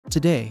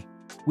Today,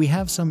 we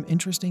have some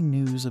interesting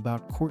news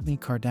about Kourtney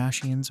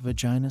Kardashian's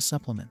vagina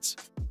supplements.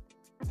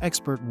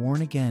 Experts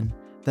warn again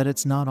that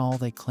it's not all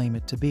they claim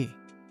it to be.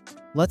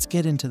 Let's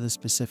get into the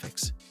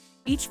specifics.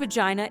 Each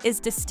vagina is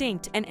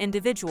distinct and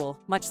individual,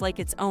 much like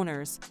its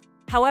owners.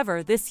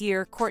 However, this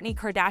year, Kourtney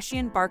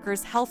Kardashian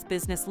Barker's health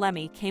business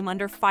Lemme came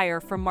under fire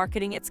for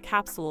marketing its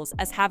capsules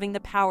as having the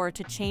power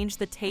to change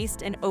the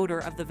taste and odor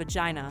of the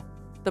vagina.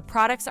 The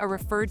products are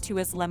referred to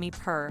as Lemme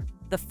Purr.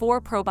 The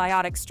 4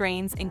 probiotic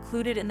strains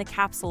included in the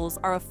capsules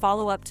are a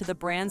follow-up to the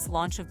brand's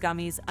launch of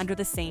gummies under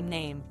the same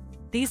name.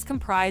 These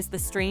comprise the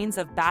strains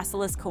of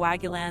Bacillus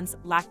coagulans,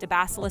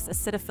 Lactobacillus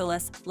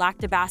acidophilus,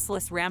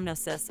 Lactobacillus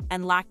rhamnosus,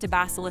 and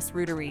Lactobacillus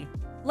reuteri.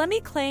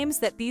 Lemme claims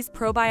that these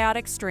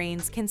probiotic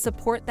strains can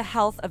support the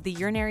health of the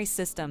urinary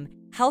system,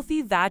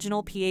 healthy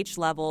vaginal pH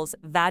levels,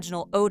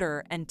 vaginal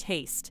odor, and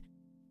taste.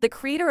 The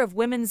creator of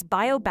women's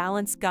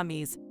BioBalance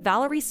gummies,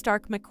 Valerie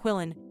Stark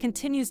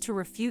continues to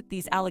refute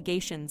these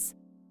allegations.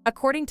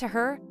 According to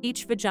her,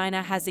 each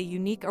vagina has a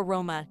unique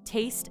aroma,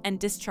 taste, and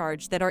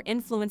discharge that are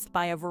influenced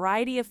by a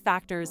variety of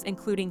factors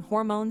including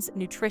hormones,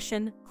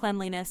 nutrition,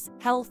 cleanliness,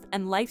 health,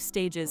 and life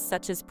stages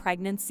such as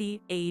pregnancy,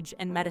 age,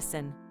 and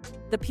medicine.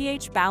 The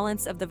pH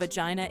balance of the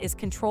vagina is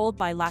controlled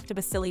by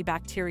lactobacilli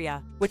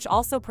bacteria, which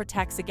also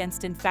protects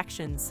against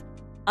infections.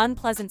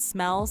 Unpleasant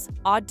smells,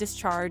 odd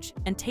discharge,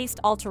 and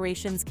taste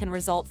alterations can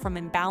result from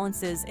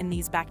imbalances in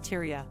these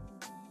bacteria.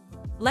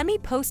 Lemme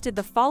posted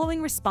the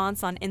following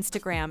response on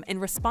Instagram in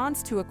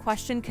response to a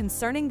question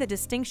concerning the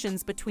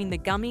distinctions between the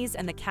gummies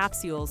and the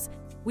capsules.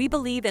 We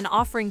believe in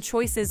offering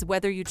choices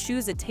whether you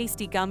choose a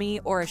tasty gummy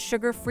or a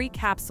sugar-free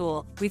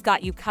capsule, we've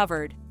got you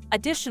covered.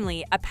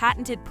 Additionally, a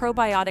patented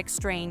probiotic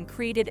strain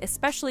created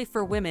especially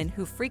for women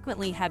who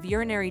frequently have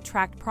urinary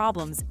tract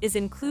problems is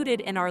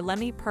included in our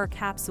Lemme Purr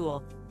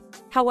capsule.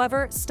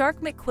 However,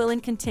 Stark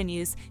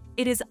continues,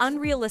 it is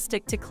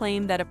unrealistic to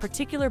claim that a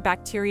particular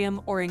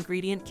bacterium or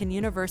ingredient can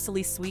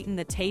universally sweeten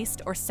the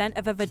taste or scent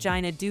of a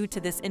vagina due to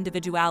this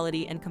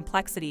individuality and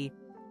complexity.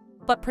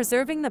 But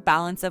preserving the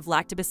balance of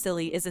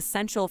lactobacilli is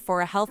essential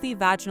for a healthy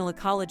vaginal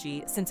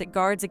ecology since it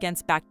guards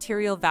against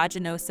bacterial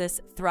vaginosis,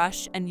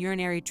 thrush, and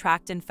urinary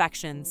tract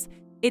infections.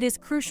 It is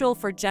crucial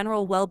for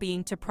general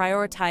well-being to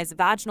prioritize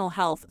vaginal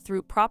health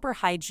through proper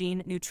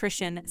hygiene,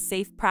 nutrition,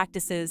 safe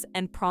practices,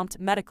 and prompt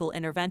medical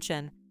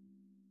intervention.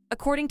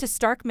 According to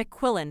Stark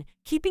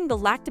keeping the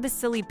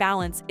lactobacilli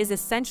balance is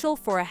essential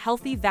for a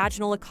healthy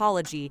vaginal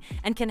ecology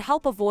and can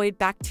help avoid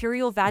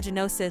bacterial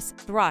vaginosis,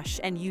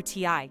 thrush, and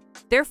UTI.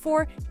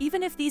 Therefore,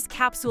 even if these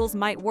capsules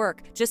might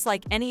work just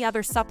like any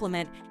other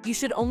supplement, you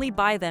should only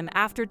buy them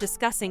after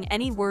discussing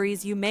any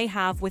worries you may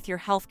have with your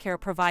healthcare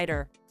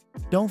provider.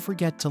 Don't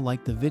forget to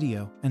like the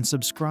video and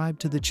subscribe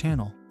to the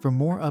channel for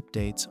more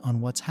updates on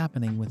what's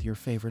happening with your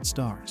favorite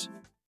stars.